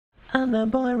Other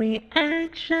boy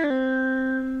reaction.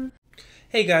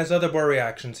 Hey guys, Other Boy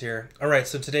Reactions here. Alright,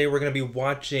 so today we're going to be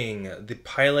watching the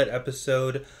pilot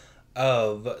episode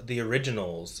of The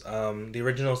Originals. The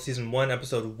Originals Season 1,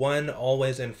 Episode 1,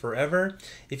 Always and Forever.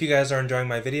 If you guys are enjoying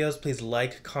my videos, please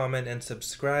like, comment, and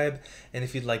subscribe. And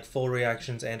if you'd like full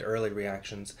reactions and early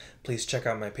reactions, please check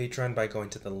out my Patreon by going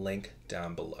to the link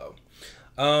down below.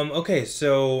 Okay,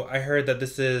 so I heard that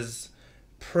this is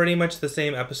pretty much the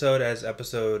same episode as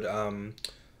episode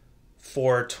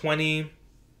 420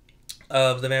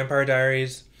 of the Vampire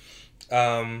Diaries,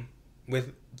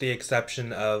 with the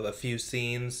exception of a few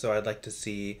scenes. So I'd like to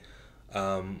see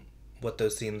what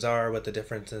those scenes are, what the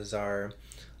differences are.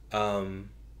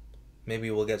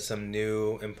 Maybe we'll get some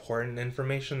new important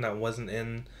information that wasn't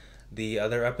in the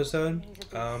other episode.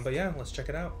 But yeah, let's check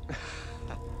it out.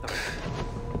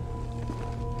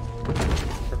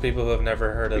 For people who have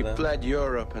never heard of them. We fled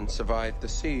Europe and survived the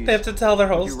siege. They have to tell their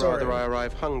whole story. Would you rather I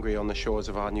arrive hungry on the shores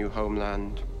of our new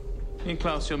homeland?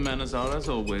 Niklaus, your manners are, as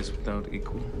always, without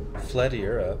equal. Fled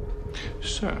Europe.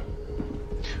 Sir,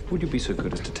 would you be so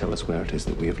good as to tell us where it is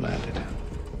that we have landed?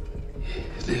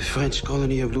 The French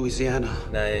colony of Louisiana.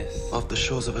 Nice. Off the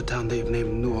shores of a town they've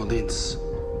named New Orleans.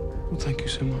 Well, thank you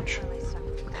so much.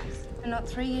 And not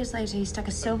 3 years later, he stuck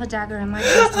a silver dagger in my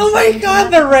chest. Oh my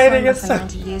god, the writing is so...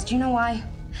 90 years. Do you know why?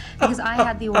 Because I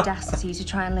had the audacity to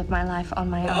try and live my life on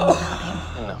my own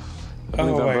without him. No.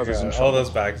 Oh my god, all those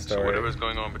backstory. So whatever's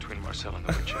going on between Marcel and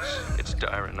the witches, it's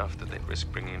dire enough that they'd risk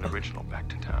bringing an original back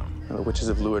to town. The witches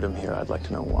have lured him here. I'd like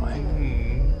to know why.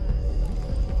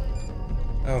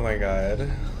 Oh my god.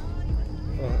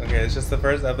 Well, okay, it's just the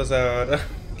first episode.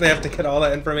 They have to get all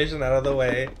that information out of the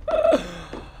way.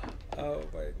 Oh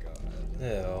my god.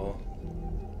 Ew.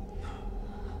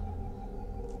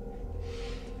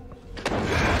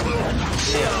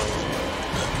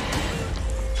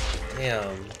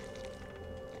 Damn.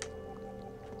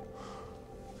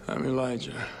 I'm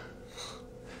Elijah.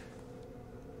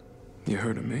 You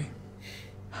heard of me?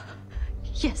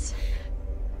 Yes.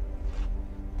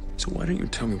 So why don't you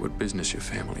tell me what business your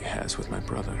family has with my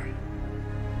brother?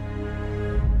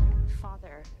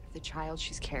 Father, the child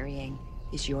she's carrying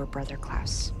is your brother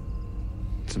Klaus.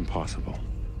 It's impossible.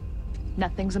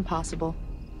 Nothing's impossible,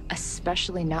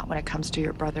 especially not when it comes to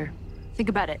your brother. Think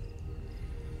about it.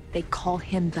 They call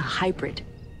him the hybrid,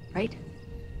 right?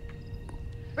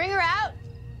 Bring her out!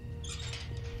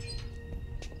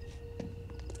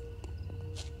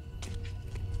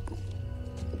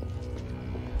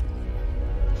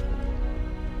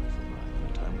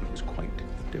 A time when it was quite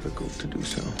difficult to do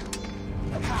so.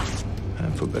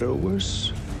 And for better or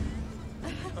worse,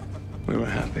 we were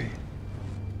happy.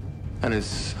 That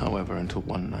is, however, until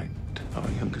one night,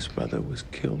 our youngest brother was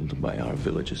killed by our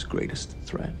village's greatest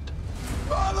threat.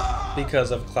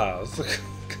 Because of Klaus.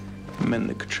 Men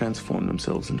that could transform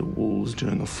themselves into wolves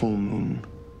during a full moon.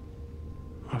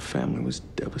 Our family was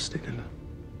devastated.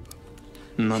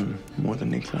 None more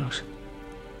than Niklaus.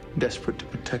 Desperate to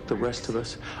protect the rest of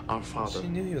us, our father... She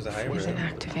knew he was a hybrid. Isn't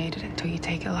activated until you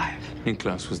take it alive.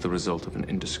 Niklaus was the result of an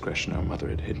indiscretion our mother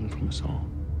had hidden from us all.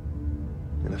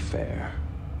 An affair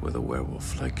with a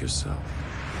werewolf like yourself.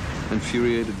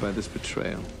 Infuriated by this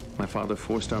betrayal, my father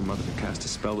forced our mother to cast a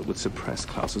spell that would suppress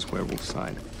Klaus's werewolf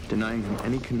side, denying him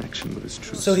any connection with his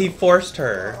true So he forced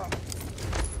her.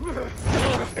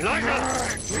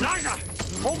 Elijah! Elijah!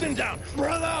 Hold him down!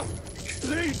 Brother!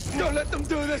 Please, don't let them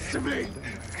do this to me!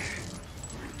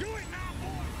 Do it now,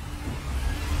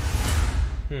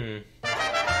 boy!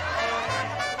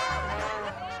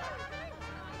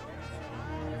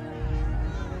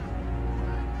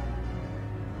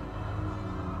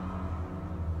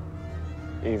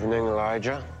 Evening,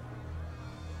 Elijah.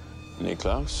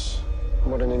 Niklaus?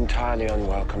 What an entirely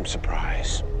unwelcome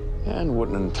surprise. And what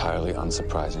an entirely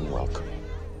unsurprising welcome.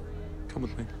 Come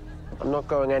with me. I'm not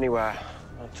going anywhere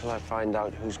until I find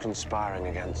out who's conspiring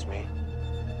against me.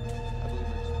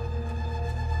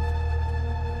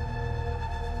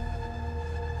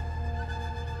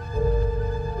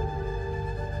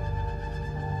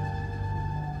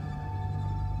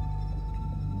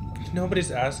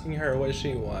 Nobody's asking her what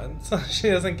she wants. She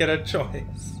doesn't get a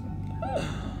choice.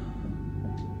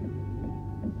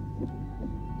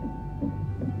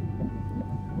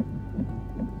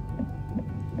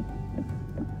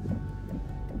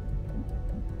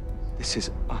 This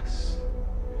is us.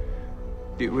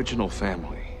 The original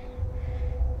family.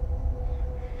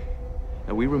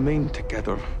 And we remain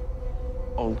together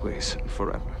always and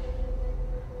forever.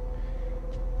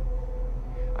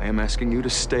 I am asking you to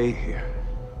stay here.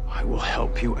 I will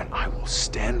help you and I will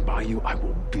stand by you. I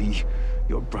will be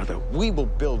your brother. We will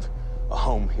build a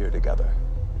home here together.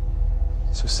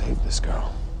 So save this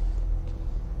girl.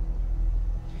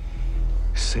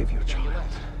 Save your child.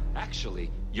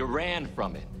 Actually, you ran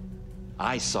from it.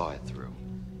 I saw it through.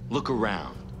 Look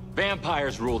around.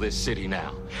 Vampires rule this city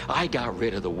now. I got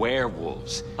rid of the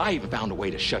werewolves. I even found a way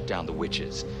to shut down the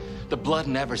witches. The blood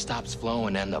never stops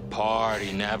flowing and the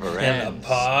party never ends. And the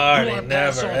party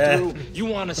never ends. You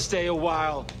want to stay a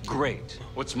while? Great.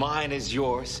 What's mine is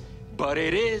yours, but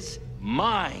it is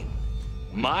mine.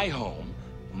 My home,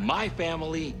 my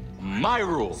family, my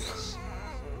rules.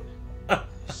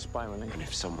 Spiraling. And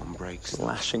if someone breaks...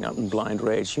 Lashing out in blind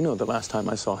rage. You know, the last time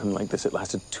I saw him like this, it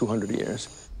lasted 200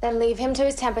 years. Then leave him to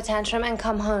his temper tantrum and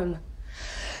come home.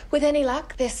 With any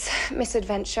luck, this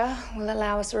misadventure will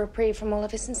allow us a reprieve from all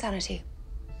of his insanity.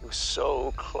 He was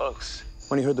so close.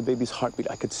 When he heard the baby's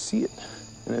heartbeat, I could see it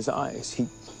in his eyes.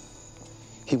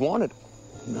 He wanted it.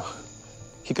 You know,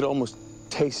 he could almost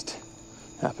taste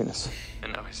happiness.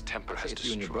 And now his temper has You and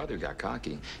your destroyed. brother got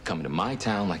cocky, coming to my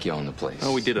town like you own the place.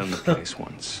 Oh, we did own the place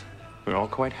once. We were all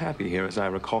quite happy here, as I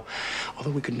recall.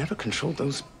 Although we could never control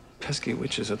those pesky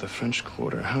witches at the French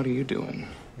Quarter. How are you doing?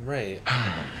 Right.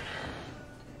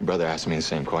 Your brother asked me the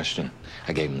same question.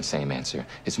 I gave him the same answer.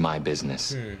 It's my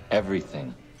business.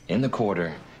 Everything in the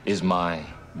quarter is my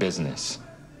business.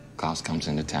 Klaus comes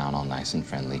into town all nice and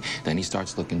friendly. Then he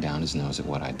starts looking down his nose at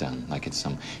what I've done, like it's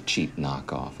some cheap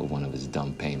knockoff of one of his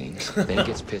dumb paintings. Then he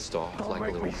gets pissed off like a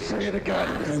little bitch. Say it again.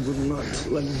 I will not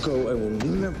let go. I will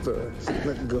never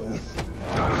let go.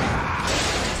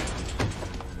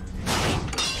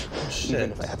 Shit.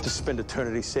 Even if I have to spend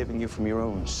eternity saving you from your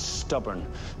own stubborn,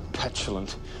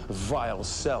 petulant, vile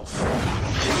self.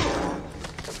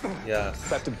 Yes.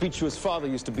 If I have to beat you as father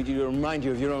used to beat you to remind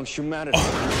you of your own humanity.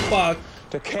 Fuck.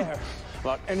 To care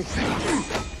about anything.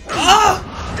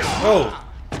 Oh.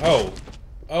 Oh.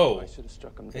 Oh. I should have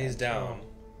struck him down. He's down.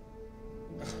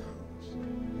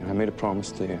 And I made a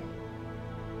promise to you.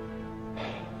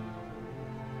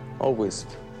 Always.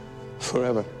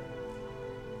 Forever.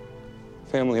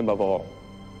 Family above all.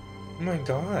 Oh my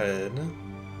god.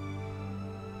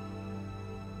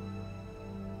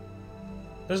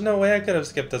 There's no way I could have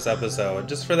skipped this episode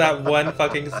just for that one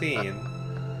fucking scene.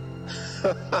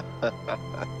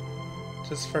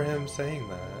 Just for him saying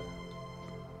that.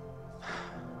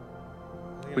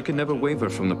 We can never waver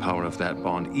from the power of that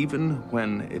bond, even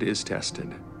when it is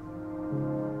tested.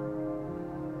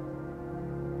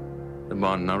 The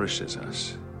bond nourishes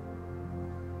us,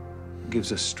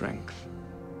 gives us strength.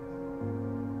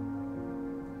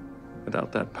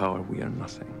 Without that power, we are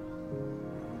nothing.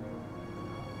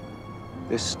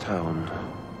 This town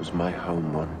was my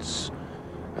home once,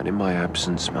 and in my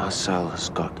absence, Marcel has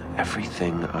got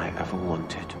everything I ever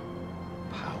wanted.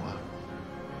 Power.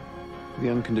 The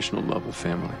unconditional love of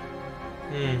family.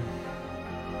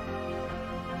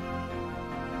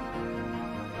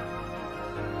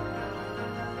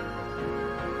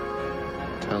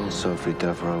 Tell Sophie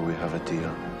Devereaux we have a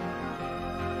deal.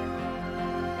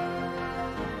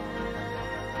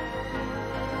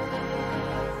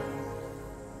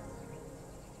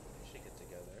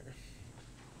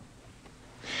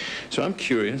 So I'm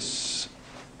curious,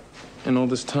 in all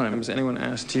this time, has anyone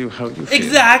asked you how you feel?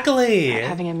 Exactly!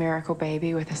 Having a miracle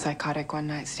baby with a psychotic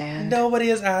one-night stand. Nobody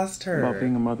has asked her. About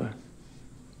being a mother.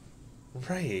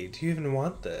 Right. Do you even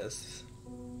want this?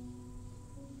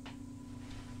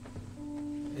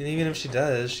 And even if she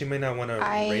does, she may not want to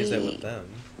raise it with them.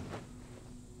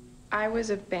 I was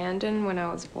abandoned when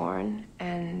I was born,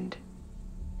 and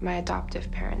my adoptive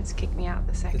parents kicked me out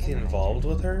the second. Is he involved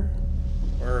with her?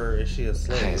 Or is she a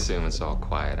slave? I assume it's all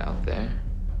quiet out there.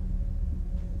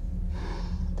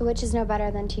 The witches know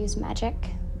better than to use magic.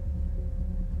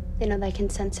 They know they can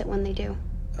sense it when they do.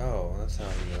 Oh, that's how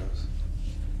he knows.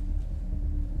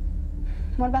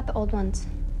 What about the old ones?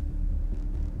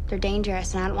 They're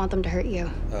dangerous, and I don't want them to hurt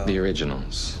you. The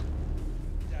originals.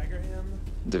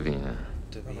 Davina.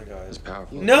 Oh my god. Is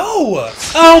powerful. No!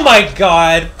 Oh my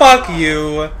god! Fuck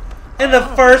you! In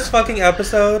the first fucking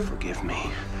episode? Forgive me.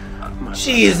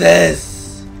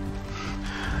 Jesus!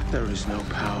 There is no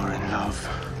power in love.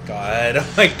 God,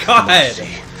 oh my god!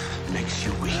 Mercy makes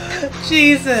you weak.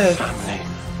 Jesus! Family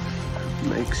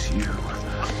makes you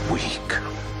weak.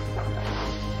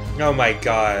 Oh my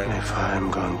god. And if I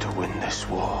am going to win this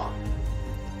war,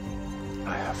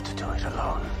 I have to do it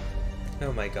alone.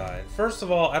 Oh my god. First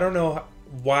of all, I don't know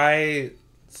why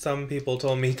some people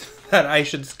told me that I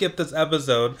should skip this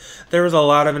episode. There was a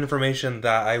lot of information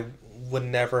that I would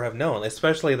never have known,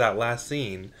 especially that last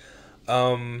scene.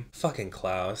 Fucking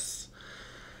Klaus.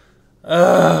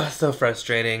 So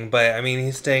frustrating, but I mean,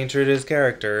 he's staying true to his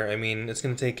character. I mean, it's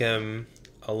gonna take him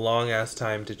a long ass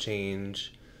time to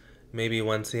change maybe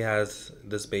once he has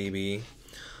this baby.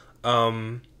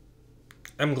 I'm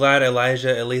glad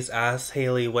Elijah at least asked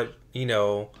Haley what, you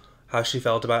know, how she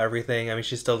felt about everything. I mean,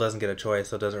 she still doesn't get a choice,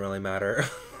 so it doesn't really matter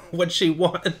what she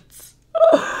wants.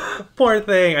 Poor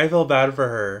thing. I feel bad for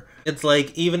her. It's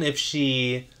like, even if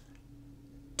she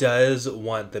does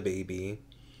want the baby,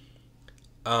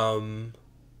 I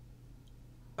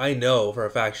know for a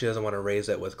fact she doesn't want to raise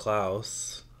it with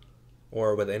Klaus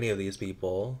or with any of these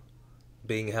people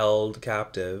being held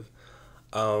captive.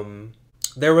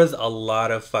 There was a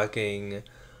lot of fucking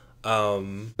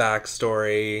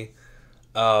backstory,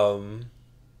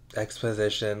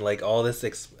 exposition, like all this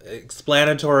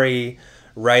explanatory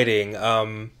writing,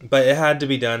 but it had to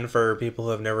be done for people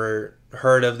who have never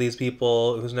heard of these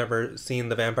people, who's never seen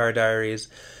the Vampire Diaries.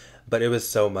 But it was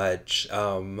so much,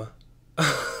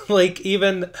 like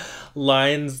even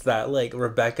lines that like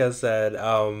Rebecca said,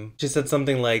 she said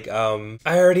something like, I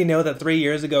already know that 3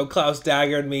 years ago Klaus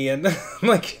daggered me, and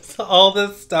like all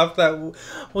this stuff that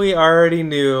we already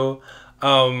knew.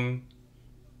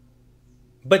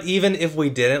 But even if we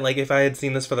didn't, like if I had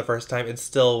seen this for the first time, it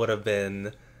still would have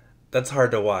been, that's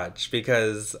hard to watch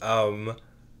because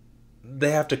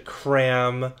they have to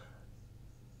cram,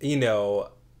 you know,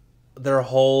 their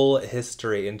whole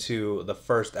history into the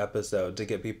first episode to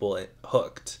get people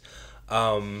hooked.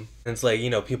 It's like, you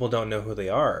know, people don't know who they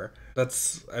are.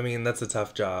 I mean, that's a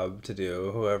tough job to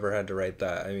do, whoever had to write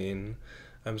that. I mean,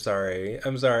 I'm sorry.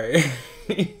 I'm sorry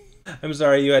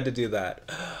you had to do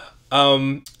that.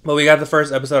 But we got the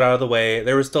first episode out of the way.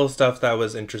 There was still stuff that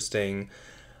was interesting.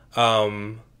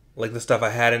 Like the stuff I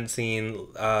hadn't seen,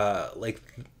 like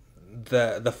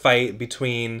the fight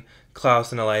between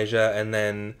Klaus and Elijah, and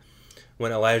then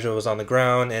when Elijah was on the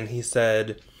ground and he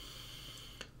said,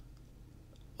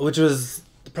 which was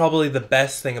probably the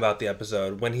best thing about the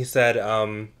episode, when he said,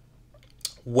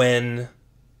 when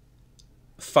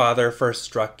Father first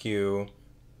struck you,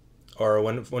 or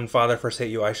when Father first hit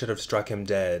you, I should have struck him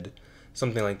dead.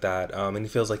 Something like that. And he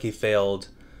feels like he failed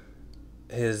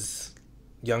his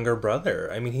younger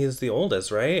brother. I mean, he's the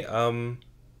oldest, right?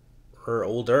 Or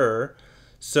older.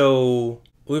 So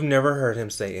we've never heard him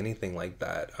say anything like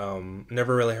that.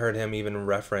 Never really heard him even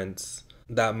reference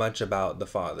that much about the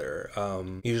father.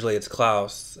 Usually it's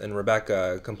Klaus and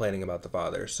Rebecca complaining about the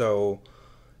father. So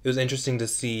it was interesting to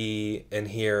see and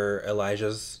hear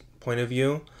Elijah's point of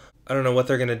view. I don't know what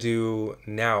they're going to do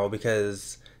now,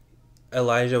 because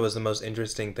Elijah was the most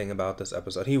interesting thing about this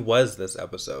episode. He was this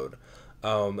episode.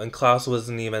 And Klaus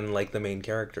wasn't even like the main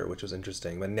character, which was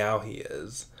interesting, but now he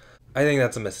is. I think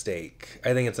that's a mistake.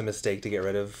 I think it's a mistake to get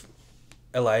rid of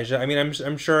Elijah. I mean,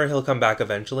 I'm sure he'll come back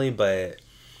eventually, but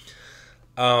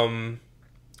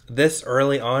this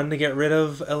early on to get rid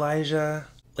of Elijah,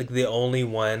 like the only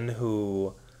one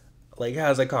who like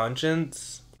has a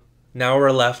conscience. Now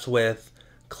we're left with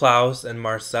Klaus and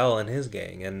Marcel and his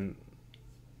gang, and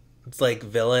it's like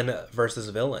villain versus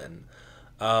villain.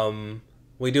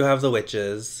 We do have the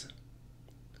witches.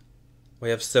 We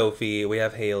have Sophie. We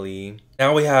have Haley.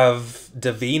 Now we have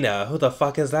Davina. Who the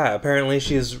fuck is that? Apparently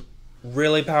she's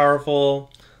really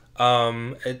powerful.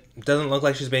 It doesn't look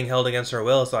like she's being held against her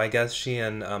will, so I guess she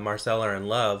and Marcel are in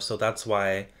love, so that's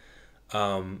why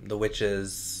the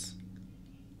witches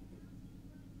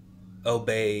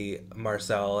obey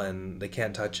Marcel and they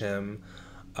can't touch him.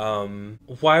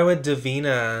 Why would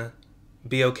Davina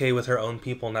be okay with her own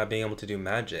people not being able to do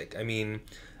magic? I mean,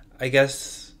 I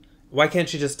guess, why can't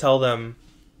she just tell them,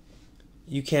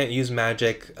 you can't use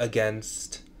magic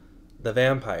against the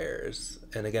vampires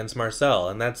and against Marcel,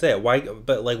 and that's it? Why?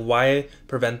 But like, why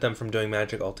prevent them from doing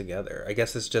magic altogether? I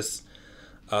guess it's just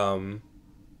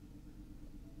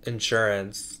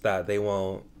insurance that they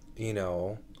won't, you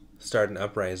know, start an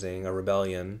uprising, a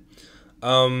rebellion. But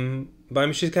I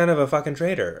mean, she's kind of a fucking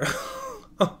traitor.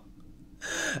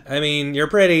 I mean, you're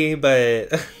pretty, but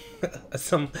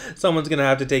someone's gonna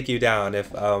have to take you down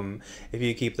if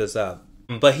you keep this up.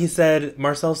 But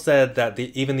Marcel said that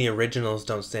even the originals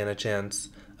don't stand a chance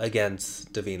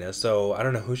against Davina. So I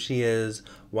don't know who she is.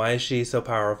 Why is she so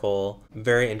powerful?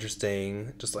 Very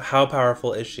interesting. Just how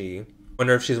powerful is she?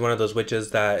 Wonder if she's one of those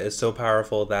witches that is so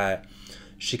powerful that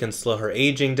she can slow her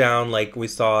aging down, like we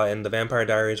saw in the Vampire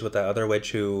Diaries with that other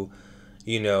witch who,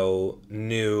 you know,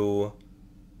 knew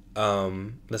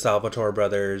the Salvatore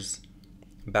brothers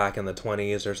back in the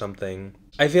 20s or something.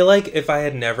 I feel like if I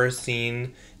had never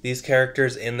seen these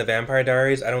characters in the Vampire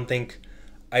Diaries, I don't think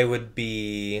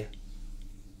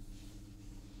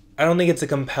it's a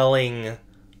compelling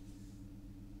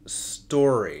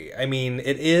story. I mean,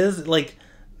 it is, like,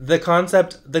 the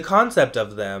concept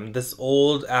of them, this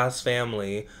old ass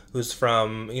family who's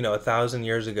from, 1,000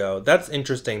 years ago, that's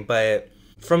interesting. But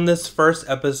from this first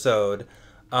episode,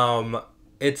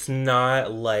 it's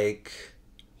not like,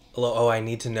 oh, I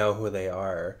need to know who they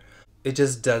are. It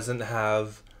just doesn't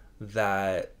have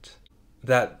that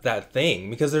thing,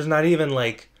 because there's not even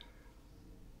like,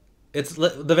 it's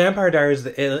the Vampire Diaries,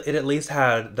 it at least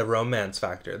had the romance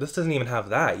factor. This doesn't even have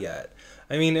that yet.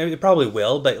 I mean, it probably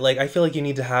will, but like, I feel like you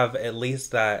need to have at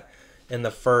least that in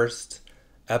the first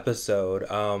episode.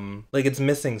 Like, it's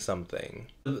missing something.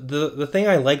 The thing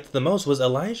I liked the most was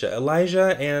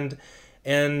Elijah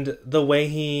and the way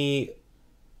he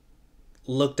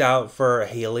looked out for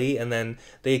Haley, and then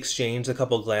they exchanged a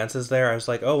couple glances there. I was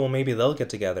like, oh, well, maybe they'll get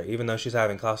together, even though she's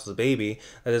having Klaus's baby.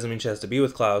 That doesn't mean she has to be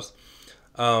with Klaus.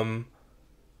 And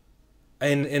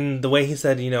in the way he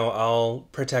said, I'll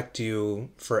protect you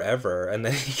forever, and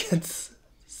then he gets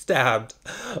stabbed.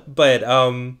 But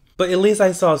at least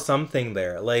I saw something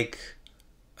there. Like,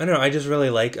 I don't know, I just really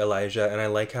like Elijah, and I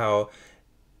like how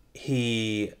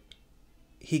he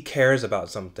cares about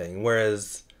something,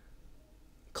 whereas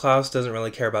Klaus doesn't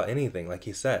really care about anything, like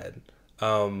he said,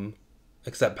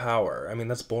 except power. I mean,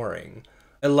 that's boring.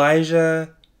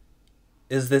 Elijah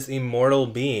is this immortal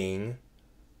being,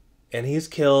 and he's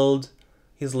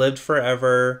lived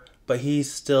forever, but he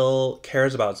still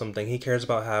cares about something. He cares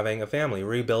about having a family,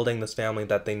 rebuilding this family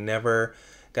that they never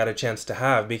got a chance to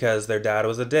have because their dad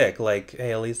was a dick, like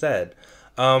Haley said.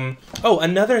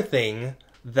 Another thing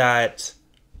that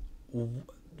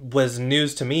was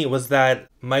news to me was that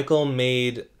Michael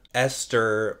made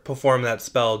Esther perform that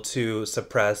spell to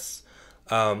suppress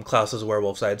Klaus's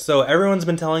werewolf side. So everyone's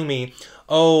been telling me,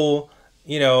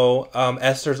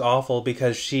 Esther's awful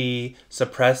because she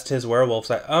suppressed his werewolf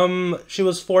side. She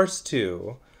was forced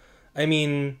to. I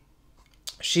mean,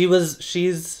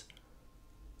 she's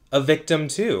a victim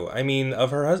too. I mean,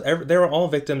 of her husband. They were all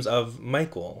victims of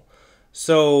Michael.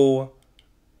 So,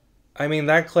 I mean,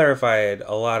 that clarified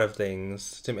a lot of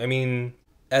things to me. I mean,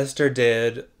 Esther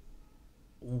did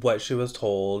what she was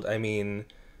told. I mean,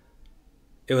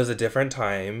 it was a different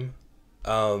time,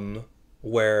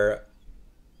 where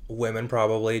women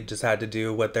probably just had to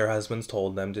do what their husbands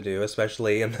told them to do,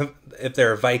 especially if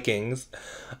they're Vikings.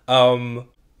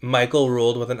 Michael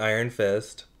ruled with an iron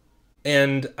fist.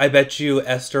 And I bet you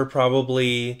Esther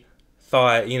probably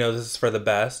thought, this is for the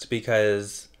best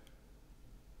because,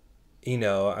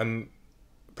 I'm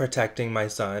protecting my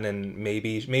son, and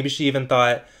maybe she even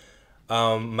thought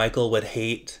Michael would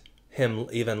hate him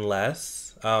even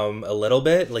less. A little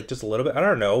bit, like just a little bit. I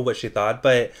don't know what she thought,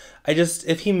 but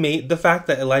the fact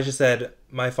that Elijah said,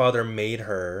 my father made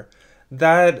her,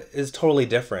 that is totally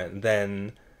different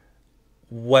than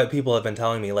what people have been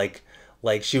telling me. Like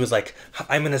she was like,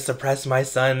 I'm going to suppress my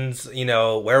son's,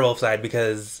 werewolf side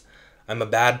because I'm a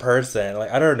bad person. Like,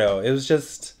 I don't know. It's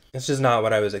just not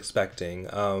what I was expecting.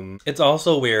 It's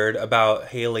also weird about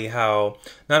Haley how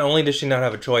not only does she not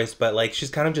have a choice, but like she's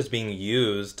kind of just being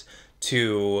used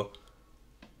to,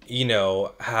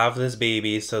 have this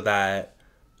baby so that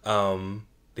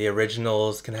the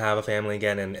originals can have a family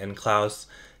again, and Klaus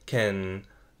can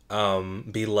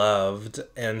be loved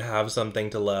and have something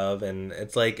to love. And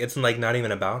it's like not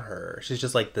even about her. She's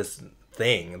just like this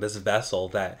thing, this vessel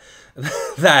that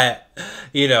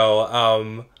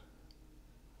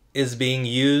is being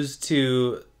used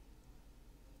to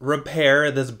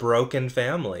repair this broken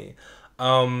family.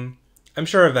 I'm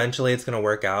sure eventually it's gonna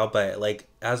work out, but like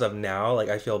as of now, like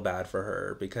I feel bad for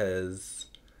her because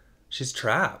she's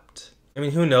trapped. I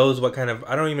mean, who knows what kind of,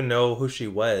 I don't even know who she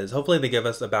was. Hopefully they give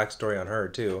us a backstory on her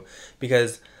too,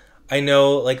 because I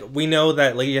know, like, we know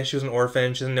that, like, yeah, she was an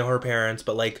orphan, she doesn't know her parents,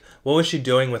 but like, what was she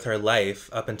doing with her life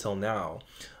up until now?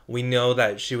 We know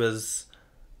that she was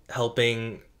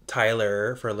helping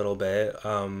Tyler for a little bit,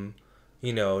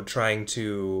 trying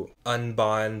to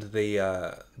unbond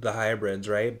the hybrids,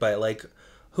 right? But like,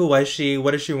 who was she?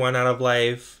 What does she want out of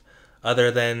life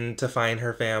other than to find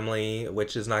her family,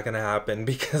 which is not going to happen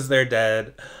because they're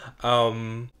dead?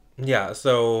 Yeah,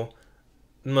 so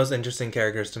the most interesting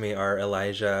characters to me are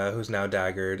Elijah, who's now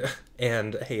daggered,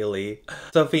 and Haley.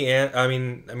 Sophie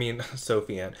Ann,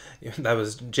 Sophie Ann. That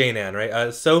was Jane Ann,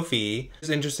 right? Sophie is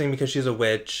interesting because she's a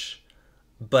witch,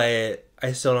 but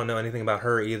I still don't know anything about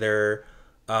her either.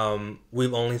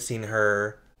 We've only seen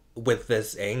her with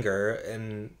this anger,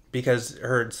 and because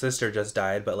her sister just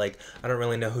died, but like, I don't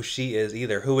really know who she is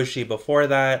either. Who was she before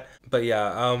that? But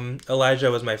yeah,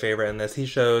 Elijah was my favorite in this. He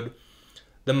showed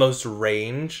the most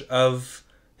range of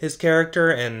his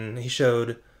character, and he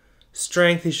showed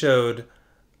strength, he showed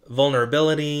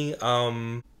vulnerability,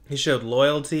 he showed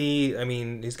loyalty. I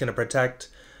mean, he's gonna protect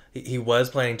he was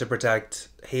planning to protect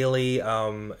Haley.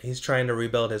 He's trying to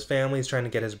rebuild his family. He's trying to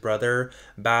get his brother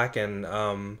back,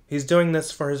 and he's doing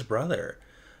this for his brother.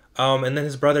 And then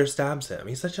his brother stabs him.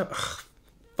 He's such a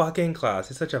fucking class.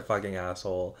 He's such a fucking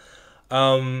asshole.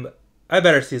 I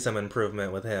better see some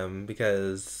improvement with him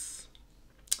because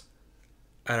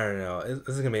I don't know.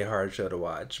 This is gonna be a hard show to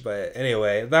watch. But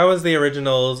anyway, that was the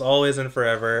originals, Always and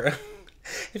Forever.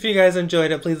 If you guys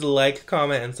enjoyed it, please like,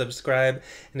 comment, and subscribe.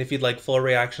 And if you'd like full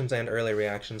reactions and early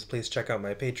reactions, please check out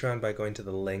my Patreon by going to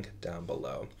the link down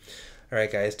below.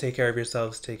 Alright guys, take care of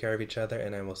yourselves, take care of each other,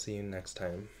 and I will see you next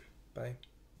time. Bye.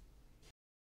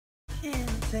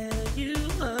 Can't tell you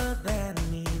all that